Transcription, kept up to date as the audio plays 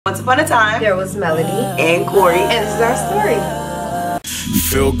Once upon a time, there was Melody and Khorey, and this is our story.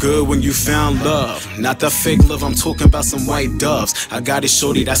 Feel good when you found love, not the fake love, I'm talking about some white doves. I got a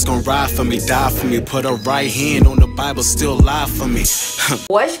shorty that's gonna ride for me, die for me, put her right hand on the Bible, still lie for me.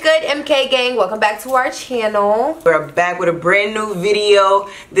 What's good, MK gang? Welcome back to our channel. We're back with a brand new video.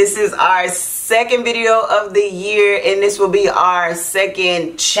 This is our second video of the year, and this will be our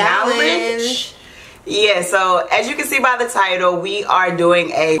second challenge. Yeah, so as you can see by the title, we are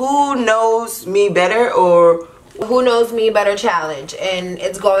doing a Who Knows Me Better or Who Knows Me Better challenge, and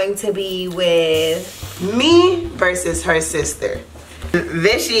it's going to be with me versus her sister.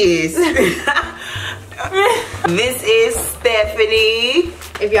 There she is. This is Stephanie.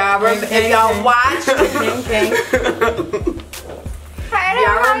 If y'all watch,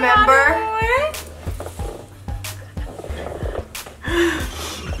 y'all remember.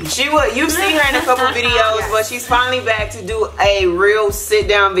 You've seen her in a couple videos, but she's finally back to do a real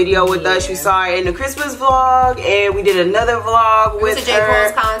sit-down video with us. You saw her in the Christmas vlog, and we did another vlog with her. J.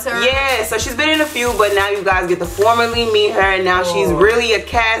 Cole's concert. Yeah, so she's been in a few, but now you guys get to formally meet her, and now she's really a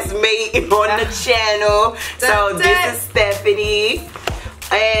castmate on the channel. So this is Stephanie,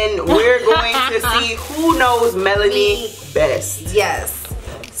 and we're going to see who knows Melanie best. Yes.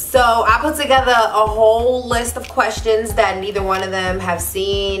 So I put together a whole list of questions that neither one of them have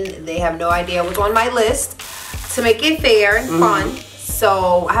seen. They have no idea what's on my list, to make it fair and fun.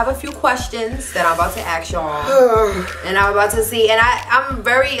 So I have a few questions that I'm about to ask y'all, and I'm about to see. And I'm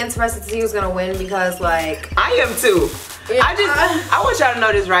very interested to see who's gonna win, because like I am too. I want y'all to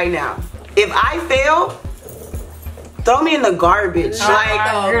know this right now. If I fail, throw me in the garbage.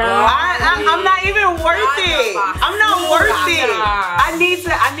 I'm not even worth it. I'm not worth it.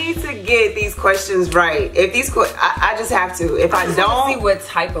 I need to get these questions right. If these, I just have to. If I don't, see what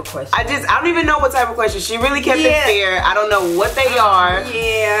type of question. I don't even know what type of questions. She really kept it fair. I don't know what they are.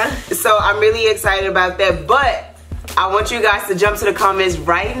 Yeah. So I'm really excited about that. But I want you guys to jump to the comments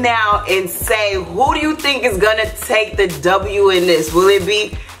right now and say, who do you think is gonna take the W in this? Will it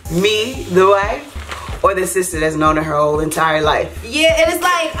be me, the wife, or the sister that's known her whole entire life? Yeah, and it's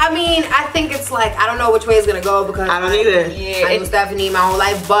like, I mean, I think it's like, I don't know which way it's gonna go, because I don't either. Yeah, I knew Stephanie my whole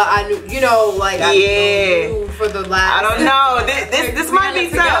life, but I knew, you know, like, I knew for the last. I don't know. This might be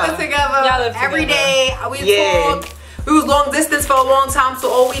tough. Together every day. We talked. We was long distance for a long time, so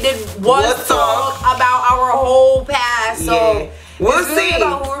all we did was talk about our whole past. So we'll see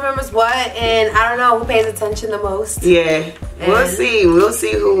about who remembers what, and I don't know who pays attention the most. Yeah, we'll see. We'll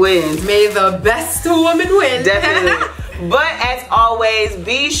see who wins. May the best woman win. Definitely. But as always,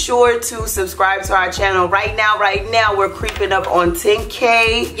 be sure to subscribe to our channel. Right now, we're creeping up on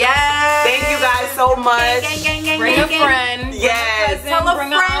 10K. Yes. Thank you guys so much. Bring a friend. Yes. Tell a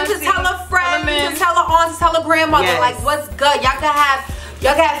friend to tell a friend to tell a aunt to tell a grandmother. Yes. Like, what's good? Y'all can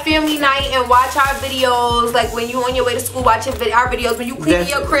have family night and watch our videos. Like when you on your way to school, watch our videos. When you clean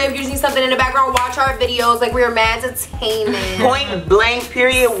your crib, you see something in the background, watch our videos. Like, we're mad entertainment. Point blank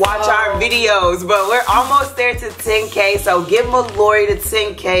period, watch our videos. But we're almost there to 10K, so give Melorey to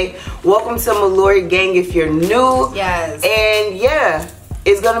 10K. Welcome to Melorey gang if you're new. Yes. And yeah,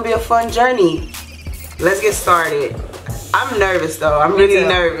 it's gonna be a fun journey. Let's get started. I'm nervous though. I'm really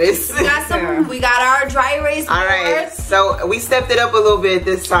nervous. We got our dry erase boards. Alright, so we stepped it up a little bit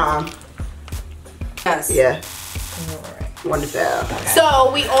this time. Yes. Yeah. Wonderful. Okay.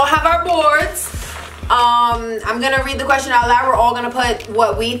 So we all have our boards. I'm gonna read the question out loud. We're all gonna put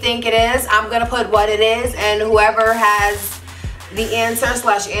what we think it is. I'm gonna put what it is, and whoever has the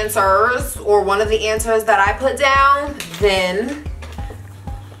answers, or one of the answers that I put down, then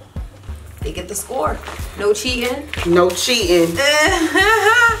they get the score. No cheating. No cheating.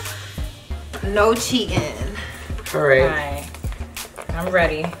 No cheating. All right. I'm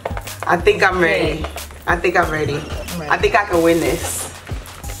ready. I think I'm ready. I think I'm ready. I think I can win this.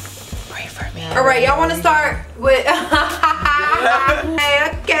 Pray for me. All right, y'all want to start with?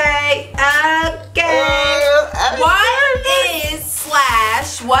 Okay.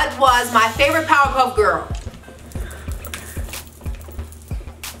 What was my favorite Powerpuff Girl?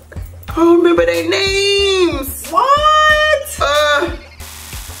 I don't remember their names. What?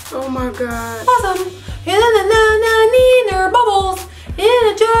 Oh my God. Awesome. Bubbles. In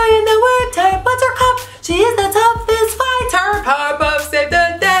a joy in the word type buttercup. She is the toughest fighter. Powerpuff save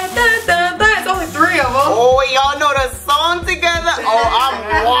the day. It's only 3 of them. Oh, y'all know the song together? Oh,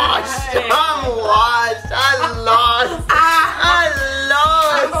 I'm washed. I'm washed. I lost.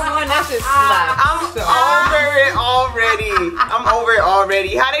 I'm over it already. I'm over it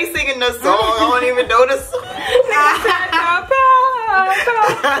already. How they singing the song? I don't even know the song.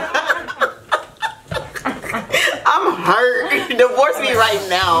 I I'm hurt. Divorce me right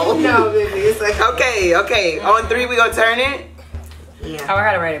now. No, baby. It's like Okay. On 3, we gonna turn it. yeah. I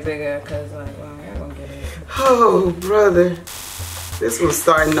gotta write it bigger because like, well, I won't get it. Oh, brother. This one's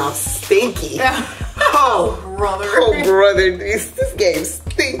starting off stinky. Oh, brother. Oh, brother. This game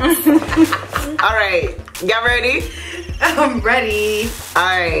stinks. All right. Y'all ready? I'm ready. All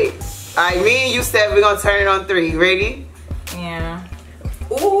right. Me and you, Steph, we're gonna turn it on 3. Ready? Yeah.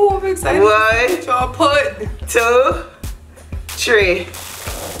 Ooh, I'm excited. 1, Y'all put. 2, 3.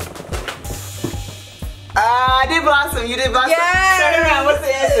 I did Blossom. You did Blossom. Yes. Turn around. What's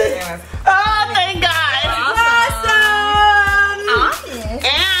the answer? Yes. Oh, thank God.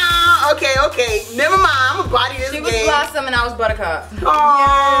 Ow. Okay. Never mind. I'm gonna body this She game. was Blossom and I was Buttercup.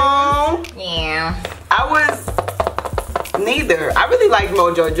 Oh. Yeah. I was neither. I really like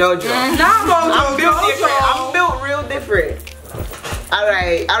Mojo Jojo. Not Mojo. I'm built different. I'm built real different. All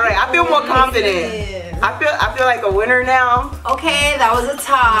right. I feel more confident. I feel like a winner now. Okay, that was a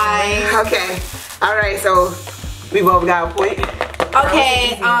tie. Okay. All right. So we both got a point.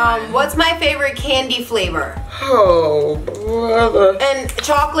 Okay, what's my favorite candy flavor? Oh, brother. And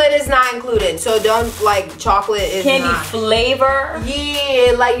chocolate is not included, so don't like chocolate is Candy not. flavor?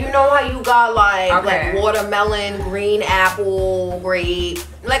 Yeah, like you know how you got like Okay. like watermelon, green apple, grape,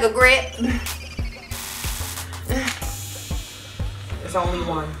 like a grape. There's only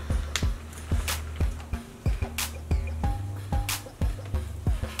one.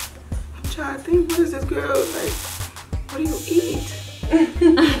 I'm trying to think. What is this girl like? What do you eat?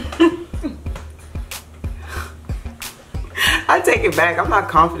 I take it back. I'm not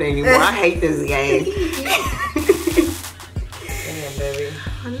confident anymore. I hate this game. Damn, baby.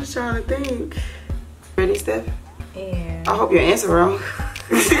 I'm just trying to think. Ready, Steph? Yeah. I hope your answer wrong. 1,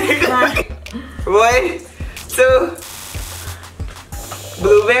 2.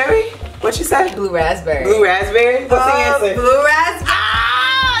 Blueberry? What you say? Blue raspberry. Blue raspberry? What's the answer? Blue raspberry.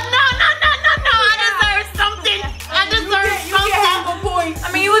 Ah! No. I deserve something.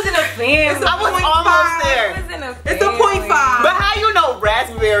 I mean, you was in a family. I was almost there. It's a 0.5. But how you know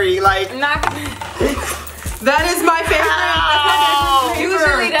raspberry? Like, Not, That is my favorite. Ow.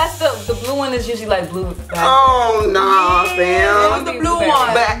 usually that's the blue one is usually like blue. oh no, It fam. was the blue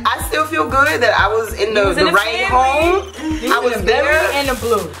one. But I still feel good that I was in the, was in the the right family. home. I was the there. berry and the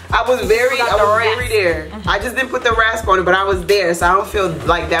blue. I was very Forgot the rasp. there. I just didn't put the rasp on it, but I was there, so I don't feel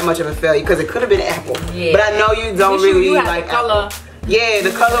like that much of a failure because it could have been apple. Yeah. But I know you don't You really had like the color. apple. Yeah,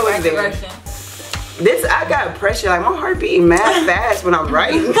 the color was Right there. direction. This I got pressure, like my heart beating mad fast when I'm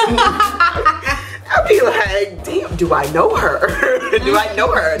writing. I'll be like, damn, do I know her? Do I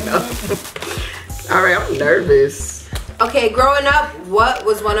know her enough? All right, I'm nervous. Okay, growing up, what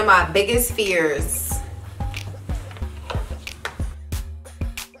was one of my biggest fears?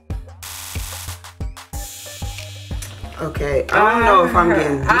 Okay, I don't know if I'm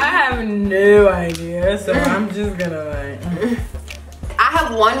getting. I have no idea, so I'm just gonna like. I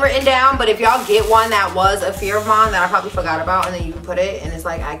have one written down, but if y'all get one that was a fear of mine that I probably forgot about, and then you can put it and it's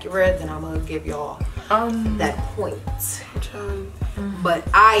like accurate, then I'm gonna give y'all that point. But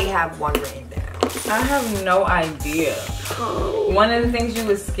I have one written down. I have no idea. Oh. One of the things you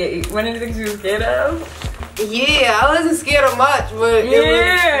was scared. One of the things you was scared of. Yeah, I wasn't scared of much, but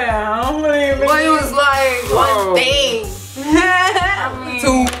Yeah, I don't believe it. it was like Oh. one thing.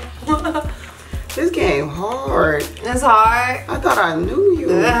 Two. This game hard. It's hard. I thought I knew you.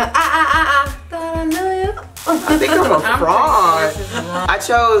 Thought I knew you. I think I'm a I'm fraud. pretty sure this is wrong. I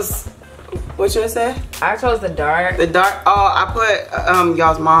chose. What you say? I chose the dark. The dark. Oh, I put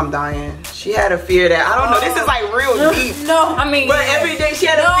y'all's mom dying. She had a fear that I don't know. This is like real deep. No, I mean, But every day she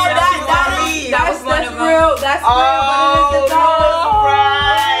had a fear that she was gonna leave. that was one of them. real. That's Oh, real. no,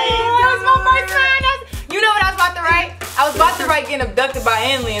 right. That was my first time. You know what I was about to write? I was about to write getting abducted by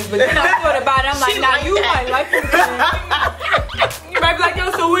aliens, but then I thought about it. I'm like, She nah, like you that. might like this. You might be like, yo,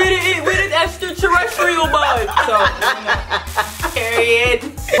 so where the extraterrestrial bud? So, Period.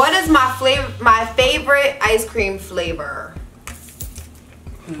 What is my favorite ice cream flavor?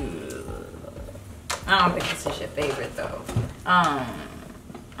 I don't think this is your favorite though.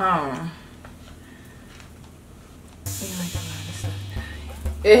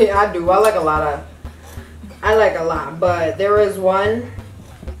 Yeah, I do. I like a lot, but there is one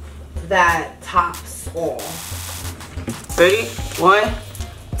that tops all. Ready? 1,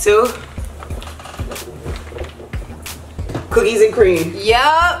 2. Cookies and cream.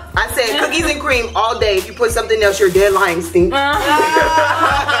 Yup. I said cookies and cream all day. If you put something else, you're dead lying, stink.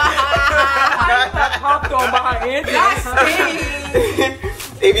 Hopped on behind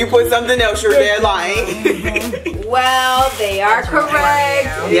If you put something else, you're dead lying. Well, they are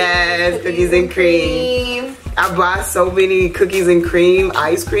correct. Yes, cookies and cream. I buy so many cookies and cream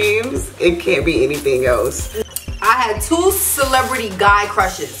ice creams. It can't be anything else. I had 2 celebrity guy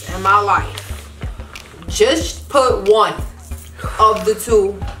crushes in my life. Just put one of the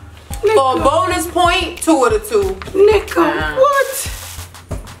 2. For a bonus point, 2 of the 2. Nigga, what?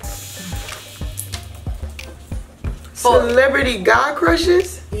 Celebrity guy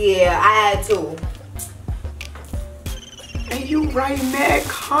crushes? Yeah, I had 2. And you writing that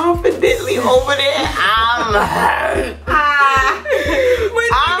confidently over there? I'm hurt. I'm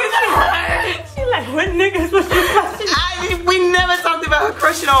hurt. She like, what niggas was you crushing? We never talked about her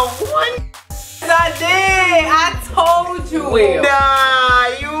crushing on one. I did. I told you. Nah,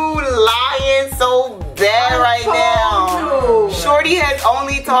 you lying so bad right now. Shorty has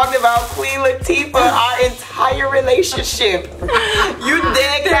only talked about Queen Latifah our entire relationship. You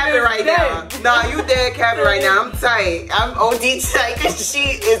dead capping right now. Nah, you dead capping right now. I'm tight. I'm OD tight because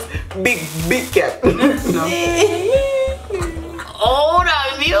she is big cap. Hold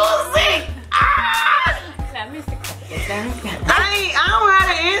on, music. I don't have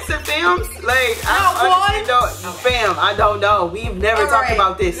to answer, fam. Like, I honestly don't. Fam, I don't know. We've never talked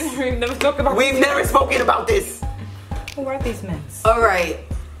about this. We've never spoken about We've never spoken about this. Who are these men? Alright.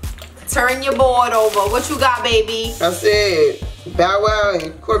 Turn your board over. What you got, baby? I said Bow Wow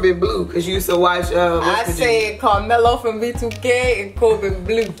and Corbin Blue because you used to watch. I said Carmelo from B2K and Corbin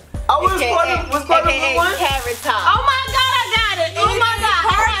Blue. Oh, was Corbin Blue one? Carrot Top. Oh my god, I got it. Oh my god.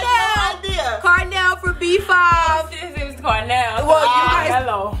 Carnell for B5. It was Carnell.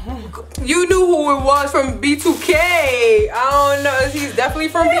 Well, you knew who it was from B2K. I don't know. He's definitely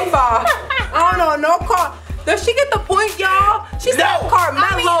from B5. I don't know. No car. Does she get the point, y'all? She said Carmelo.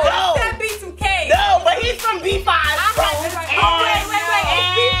 I mean, no. Said B2K. No, but he's from B5. Wait. It's B5.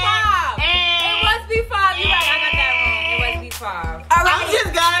 It was B5. You're right. I got that wrong. It was B5. I'm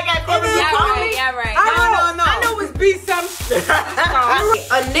just glad I got Corbin Blue. Yeah, right. No. I know it's B some shit.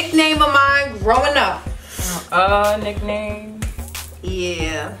 A nickname of mine growing up. Nickname.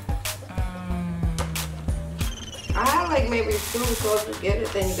 Yeah. I had like maybe 2, so if you get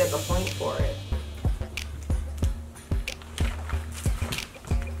it, then you get the point for it.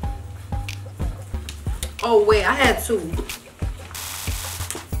 Oh wait, I had 2.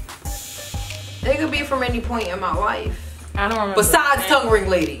 They could be from any point in my life. I don't remember. Besides tongue ring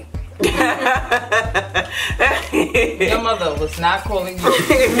lady. Your mother was not calling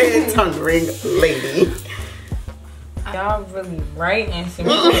you tongue ring lady. Y'all really right answer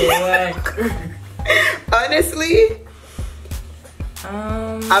me. Honestly,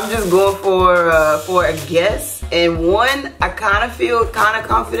 I'm just going for a guess, and one I kind of feel kind of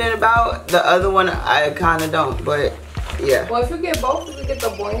confident about. The other one I kind of don't, but yeah. Well, if you get both, you get the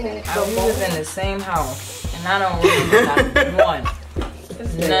boy and we live in the same house, and I don't remember not one.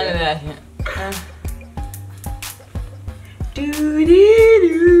 None of that.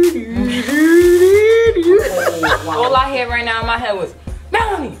 All I hear right now in my head was,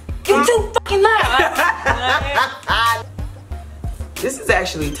 Melanie, you too fucking loud. This is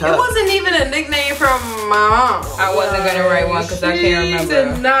actually tough. It wasn't even a nickname from my mom. I wasn't gonna write one because I can't remember. She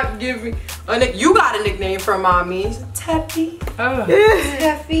did not give me a nick. You got a nickname from mommy. Teppy. Oh.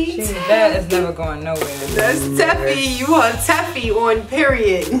 Teppy. That is never going nowhere. That's Teppy. You are Teppy on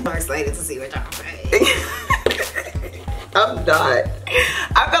period. I'm excited to see what y'all say. I'm not.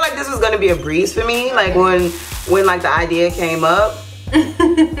 I felt like this was gonna be a breeze for me. Like when like the idea came up.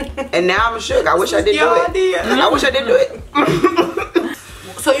 And now I'm shook. I wish I did do it. I wish I did do it.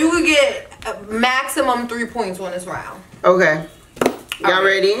 So you would get a maximum 3 points on this round. Okay. Y'all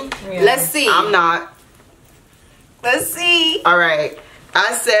ready? Yeah. Let's see. I'm not. Let's see. All right.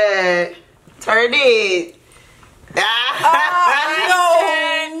 I said, turn it. No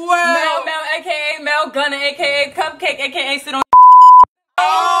way. Mel, aka Mel Gunner, aka Cupcake, aka sit on.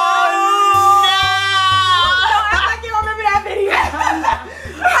 Oh no! I can't remember that video.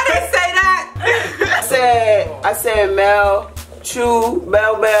 I didn't say that. I said Mel, Chew,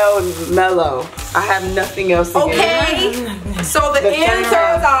 Bell, and Mellow. I have nothing else to give. Okay. So the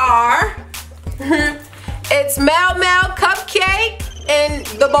answers are it's Mel, Cupcake, and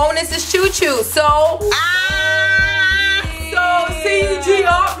the bonus is Choo Choo. So CUG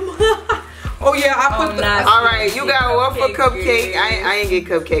up. Oh yeah, I put the. All right, you got one for Cupcake. I ain't get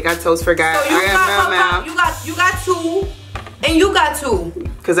Cupcake. I toast forgot. So you got Mel. You got 2, and you got 2.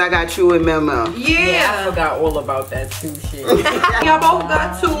 Cause I got Chew and Mel. Yeah, I forgot all about that Chew shit. Y'all both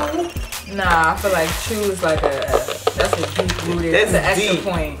got 2. Nah, I feel like Chew is like that's a deep rooted. That's an extra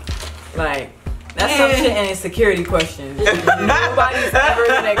point. Like. That's some shit and security questions. Nobody's ever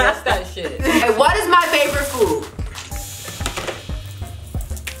gonna guess that shit. Hey, what is my favorite food?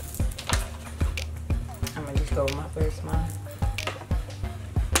 I'm gonna just Go with my first one.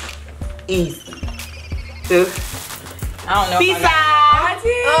 Easy. 2. I don't know. Pizza.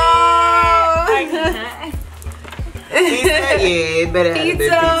 Pizza. Yeah, it better have been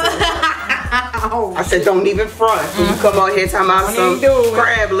pizza. I said, don't even front. When you come out here talking about some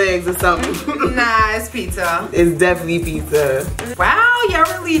crab legs or something. Nah, it's pizza. It's definitely pizza. Wow,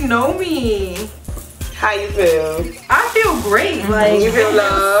 y'all really know me. How you feel? I feel great. Like, you feel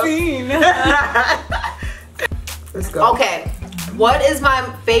love? Let's go. Okay, what is my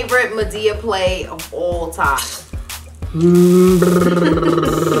favorite Madea play of all time? It's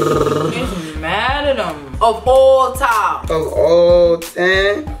mad at them. Of all time. Of all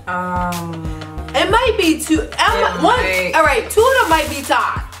time? It might be 2. Alright, 2 of them might be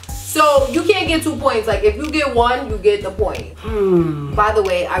tied. So you can't get 2 points. Like if you get 1, you get the point. By the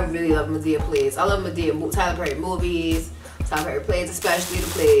way, I really love Madea plays. I love Madea Tyler Perry movies, Tyler Perry plays, especially the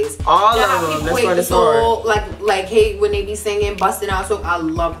plays. All of them. That's what it's for. Like hey, when they be singing, busting out songs, I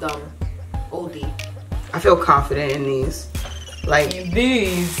love them. OD. I feel confident in these. Like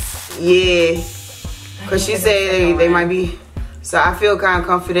these. Yeah. Cause she said they might be. So I feel kind of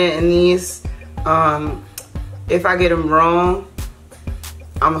confident in these. If I get them wrong,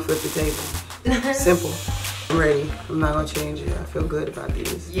 I'm gonna flip the table. Simple. I'm ready. I'm not gonna change it. I feel good about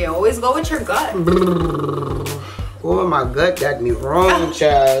these. Yeah, always go with your gut. Oh, my gut got me wrong,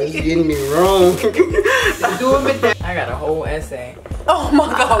 child. It's getting me wrong. I got a whole essay. Oh my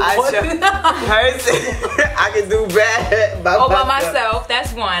God. I can do bad by myself.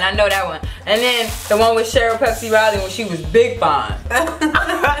 That's one. I know that one. And then the one with Cheryl Pepsi Riley when she was Big Bond. I'm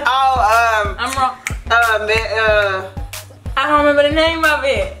wrong. I don't remember the name of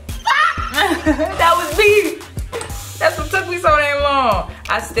it. That was me. That's what took me so damn long.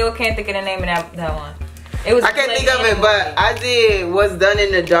 I still can't think of the name of that one. It was. I can't think of it, but I did What's Done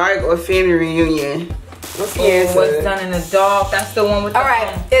in the Dark or Family Reunion. What's the answer? What's Done in the Dark. That's the one with.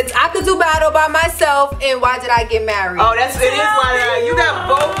 Alright, it's I Could Do Battle by Myself and Why Did I Get Married? Oh, it is why you got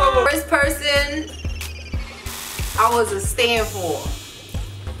both of them. First person I was a stand for.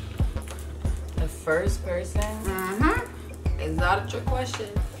 The first person? It's not a trick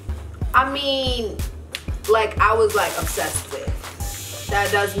question. I mean, like I was like obsessed with. That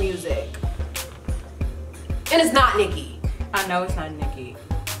does music. And it's not Nicki. I know it's not Nicki.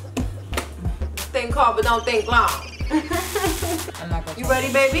 Think hard but don't think long. I'm not gonna. You ready,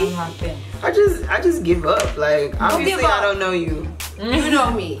 baby? I'm locked in. I just give up. Like obviously I don't know you. You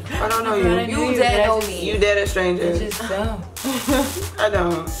know me. I don't know you. You dead know me. You dead a stranger. It's just so. I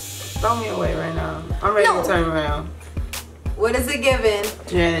don't. Throw me away right now. I'm ready to turn around. What is it giving?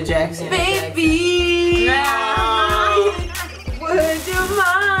 Janet Jackson. Baby. Would you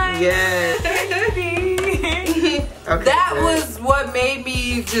mind? Yeah. Okay, that was what made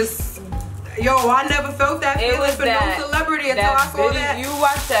me just. Yo, I never felt that feeling for no celebrity until I saw that. You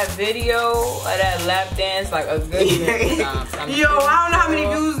watched that video of that lap dance like a good million times. Yo, I don't know how many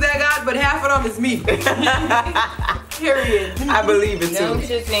views that got, but half of them is me. Period. I believe it too. Them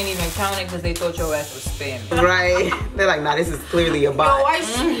shits ain't even counting because they thought your ass was spamming. Right. They're like, nah, this is clearly a bot.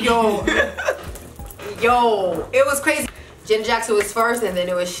 Yo, it was crazy. Janet Jackson was first, and then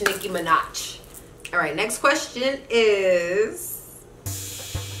it was Nicki Minaj. All right, next question is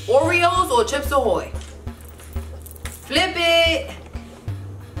Oreos or Chips Ahoy? Flip it.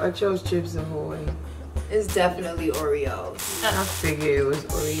 I chose Chips Ahoy. It's definitely Oreos. I figured it was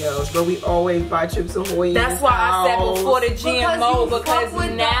Oreos, but we always buy Chips Ahoy. That's why I said before the GMO because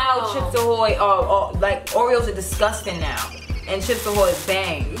now Chips Ahoy are like Oreos are disgusting now. And Chips Ahoy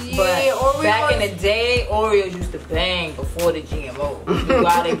bang. Yeah, but Oreos. back in the day, Oreos used to bang before the GMO. You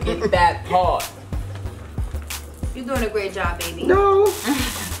gotta get that part. You're doing a great job, baby. No.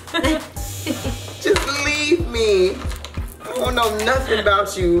 Just leave me. I don't know nothing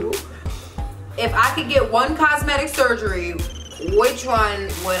about you. If I could get one cosmetic surgery, which one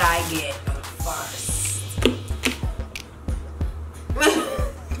would I get first?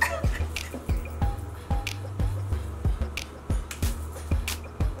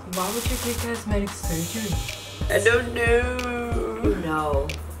 Why would you get cosmetic surgery? I don't know. You know.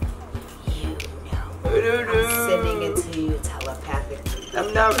 I'm sending it to you telepathically.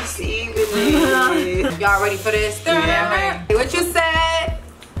 I'm not receiving it. Y'all ready for this? Yeah, ready. What you said?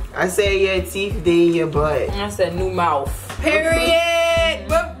 I said your teeth, then your butt. I said new mouth. Period.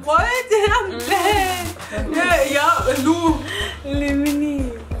 But what? I'm bad. Yeah, y'all.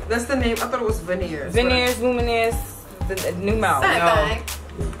 Lumineers. That's the name. I thought it was veneers. Veneers, lumineers, the new mouth. No.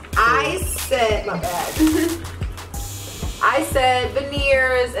 I said, my bad. I said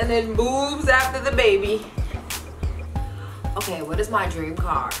veneers and then boobs after the baby. Okay, what is my dream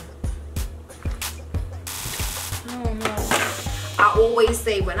car? I always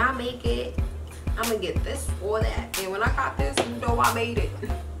say when I make it, I'm gonna get this or that. And when I got this, you know I made it.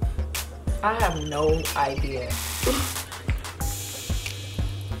 I have no idea.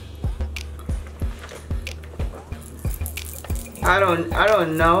 I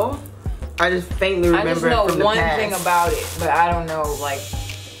don't know. I just faintly remember. I just know from the one past. thing about it, but I don't know like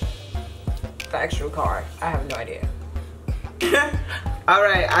the actual card. I have no idea. All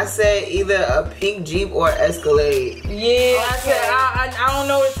right, I said either a pink Jeep or Escalade. Yeah, I said I don't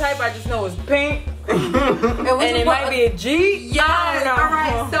know the type. I just know it's pink, and it might be a Jeep. Yeah. I don't know. All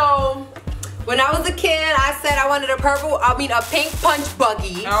right. So when I was a kid, I said I wanted a pink punch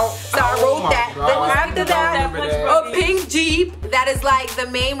buggy. Oh. So I wrote that. God. Then after that, That. a pink Jeep. That is like the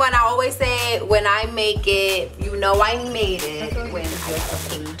main one. I always say when I make it, you know I made it when I got a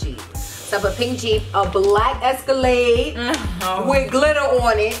pink Jeep. So I have a pink Jeep, a black Escalade with glitter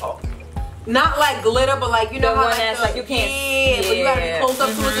on it. Not like glitter, but like, you know how like you can't. Yeah, but you gotta be close up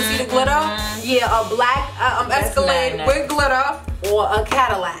to it to see the glitter. Yeah, a black Escalade nice. with glitter or a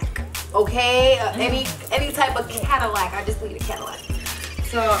Cadillac. Okay, any type of Cadillac. I just need a Cadillac.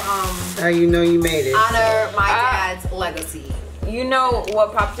 So How you know you made it? honor my dad's legacy. You know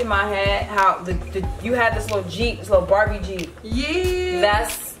what popped in my head? How you had this little Jeep, this little Barbie Jeep. Yeah.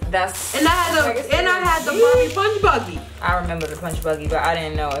 That's. And I had the Barbie punch buggy. I remember the punch buggy, but I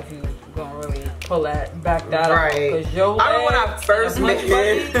didn't know if you gonna really back that Right. up. Right. I remember when I first met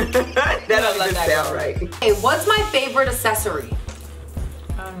it. That doesn't even sound right. Hey, what's my favorite accessory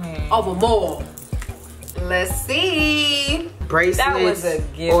I mean, of them all? Let's see. Bracelets That was a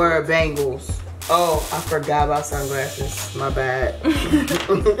gift. or bangles. Oh, I forgot about sunglasses. My bad.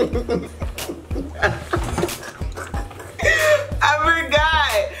 I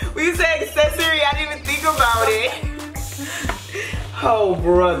forgot. We said accessory. I didn't even think about it. Oh,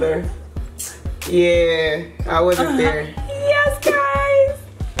 brother. Yeah, I wasn't there. yes, guys.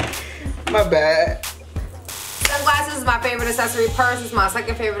 My bad. Sunglasses is my favorite accessory. Purse is my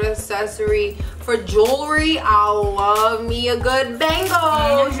second favorite accessory. For jewelry, I love me a good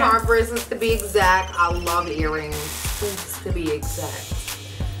bangle. Charm bracelets to be exact. I love earrings to be exact.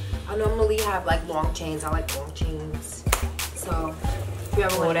 I normally have like long chains. I like long chains. So if you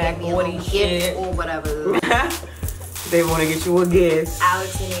ever want to that get me a gaudy little shit. gift or whatever. They want to get you a gift.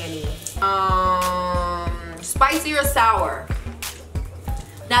 Alex and Annie. Spicy or sour?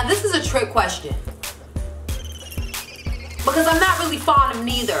 Now this is a trick question. Because I'm not really fond of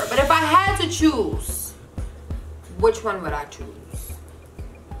neither. But if I had to choose, which one would I choose?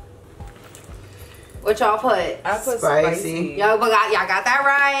 What y'all put? I put Spicy. Y'all got that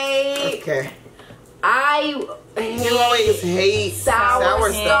right. Okay. I You always hate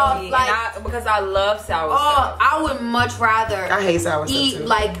sour stuff. Like, because I love sour oh, stuff. I would much rather I hate sour eat stuff too.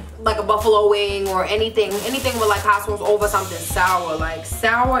 like a buffalo wing or anything with like hot sauce over something sour. Like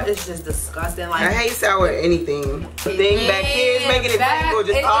sour is just disgusting. Like I hate sour anything. The thing that kids making it difficult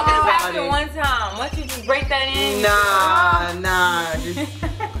just talking about it. One time, once you just break that in. Nah. Just,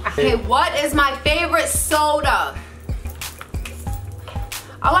 okay, what is my favorite soda?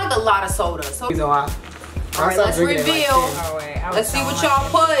 I like a lot of soda. So you know why? all right, let's reveal. Oh, wait, Let's see what y'all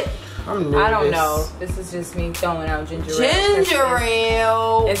put. I'm nervous. I don't know. This is just me throwing out ginger ale. Ginger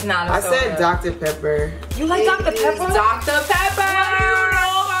ale. It's not a I soda. said Dr. Pepper. You like Dr. It is Pepper? Dr. Pepper. What do you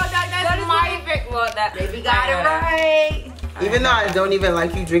know about that? That is my favorite. Well, that baby got it right. Even though I don't even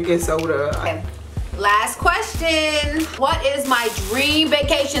like you drinking soda. Okay. Last question. What is my dream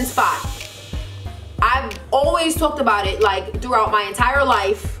vacation spot? I've always talked about it like throughout my entire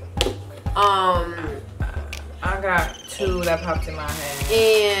life. I got two that popped in my head.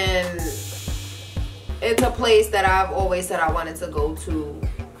 And it's a place that I've always said I wanted to go to.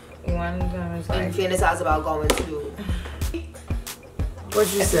 One time is And like. fantasize about going to.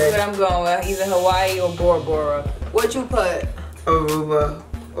 What'd you That's say? what I'm going with. Either Hawaii or Bora Bora. What you put? Aruba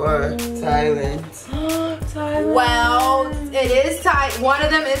or Thailand. Thailand. Well, it is Thai. One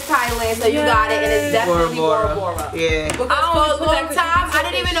of them is Thailand, so you got it, and it's definitely Bora Bora. Yeah. Because I for only a put long that 'cause time, you I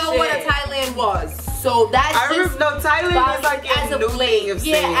didn't even know what a shit. Thailand was. So that's I just remember, no, Thailand is like as a of new late. thing of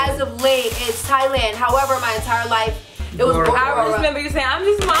Yeah, saying. as of late, it's Thailand. However, my entire life, it was Bora Bora I just Bora. remember you saying, I'm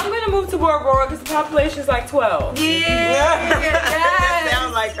gonna move to Bora Bora because the population is like 12. That Yeah.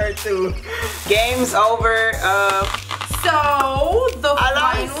 sounds like her too. Game's over. So the I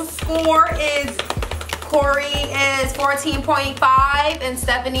lost. final score is Khorey is 14.5 and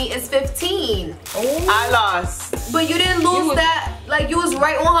Stephanie is 15. I lost. But you didn't lose was- that. Like you was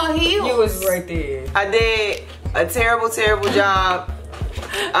right on her heels. You was right there. I did a terrible job.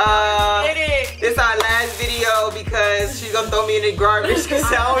 This our last video because she's gonna throw me in the garbage because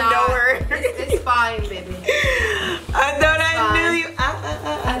I don't know her. It's fine, baby. I thought I knew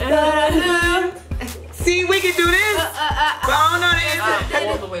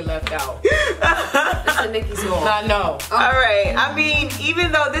out. That's a Nicki song. I know. All right. I mean,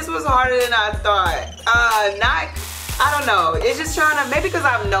 even though this was harder than I thought, I don't know. It's just trying to, maybe because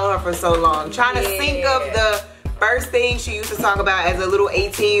I've known her for so long, trying to think of the first thing she used to talk about as a little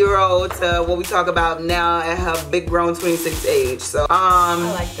 18-year-old to what we talk about now at her big grown 26 age. So I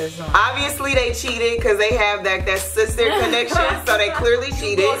like this song. Obviously they cheated because they have that sister connection, so they clearly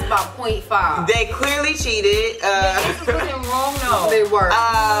cheated. It was about 0.5. They clearly cheated. This wasn't wrong though. They were.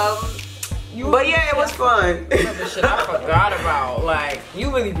 But yeah, it was fun. The shit I forgot about. Like, you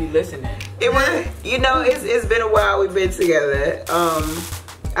really be listening. It was, you know, it's been a while we've been together.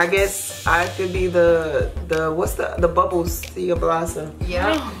 I guess I could be the Bubbles to your Blossom.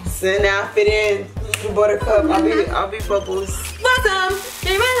 Yeah. So now fit in the Buttercup. I'll be Bubbles. Blossom,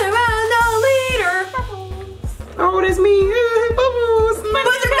 they run around no leader. Oh, that's me, Bubbles.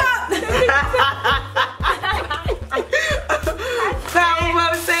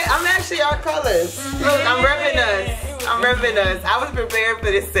 I'm actually our colors. Look, I'm repping us. I'm repping us. I was prepared for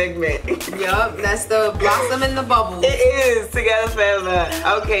this segment. Yup, that's the Blossom and the Bubbles. It is together forever.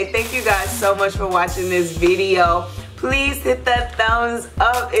 Okay, thank you guys so much for watching this video. Please hit that thumbs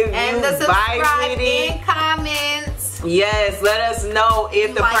up if and you the subscribe vibe with it. and comments. Yes, let us know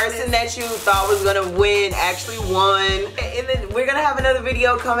if the like person that you thought was gonna win actually won. And then we're gonna have another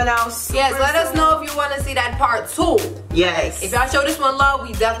video coming out soon. Yes, let us know if you want to see that part 2. Yes. If y'all show this one love,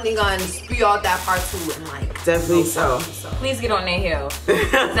 we definitely gonna spew out that part 2 and like. Definitely so. Please get on their heels.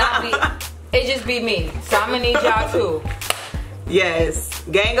 It just be me. So I'm gonna need y'all too. Yes.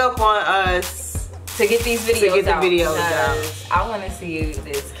 Gang up on us. To get these videos out. Because I want to see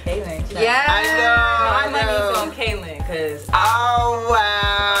this Kaylin. Yeah. I know. My money's on Kaylin because. Oh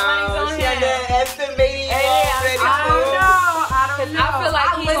wow. My money's on she had him. that estimating already. I don't know. I feel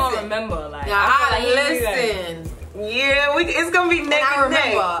like he gonna remember. Like, listen. Yeah, it's gonna be neck I and neck.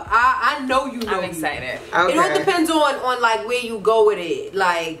 remember. I know you know. I'm excited. Okay. It all depends on like where you go with it.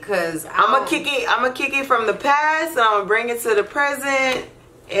 Like, cause I'm gonna kick it from the past and I'm gonna bring it to the present.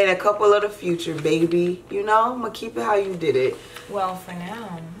 And a couple of the future, baby. You know, I'm gonna keep it how you did it. Well, for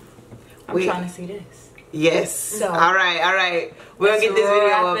now, I'm trying to see this. Yes. So, all right. We're gonna get this video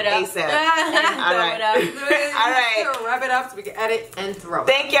up ASAP. all right. All right. Wrap it up so we can edit and throw.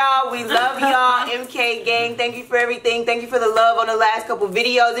 Thank y'all. We love y'all, MK gang. Thank you for everything. Thank you for the love on the last couple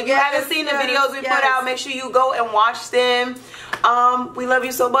videos. If you haven't seen the videos we put out, make sure you go and watch them. We love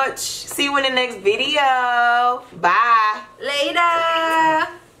you so much. See you in the next video. Bye. Later.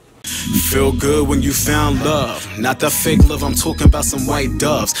 Feel good when you found love. Not the fake love, I'm talking about some white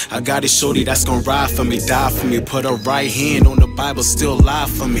doves. I got a shorty that's gonna ride for me, die for me. Put her right hand on the Bible, still lie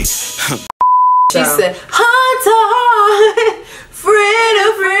for me. She said, heart to heart, friend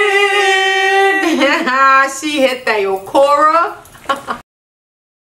to friend. She hit that, yo, Khorey.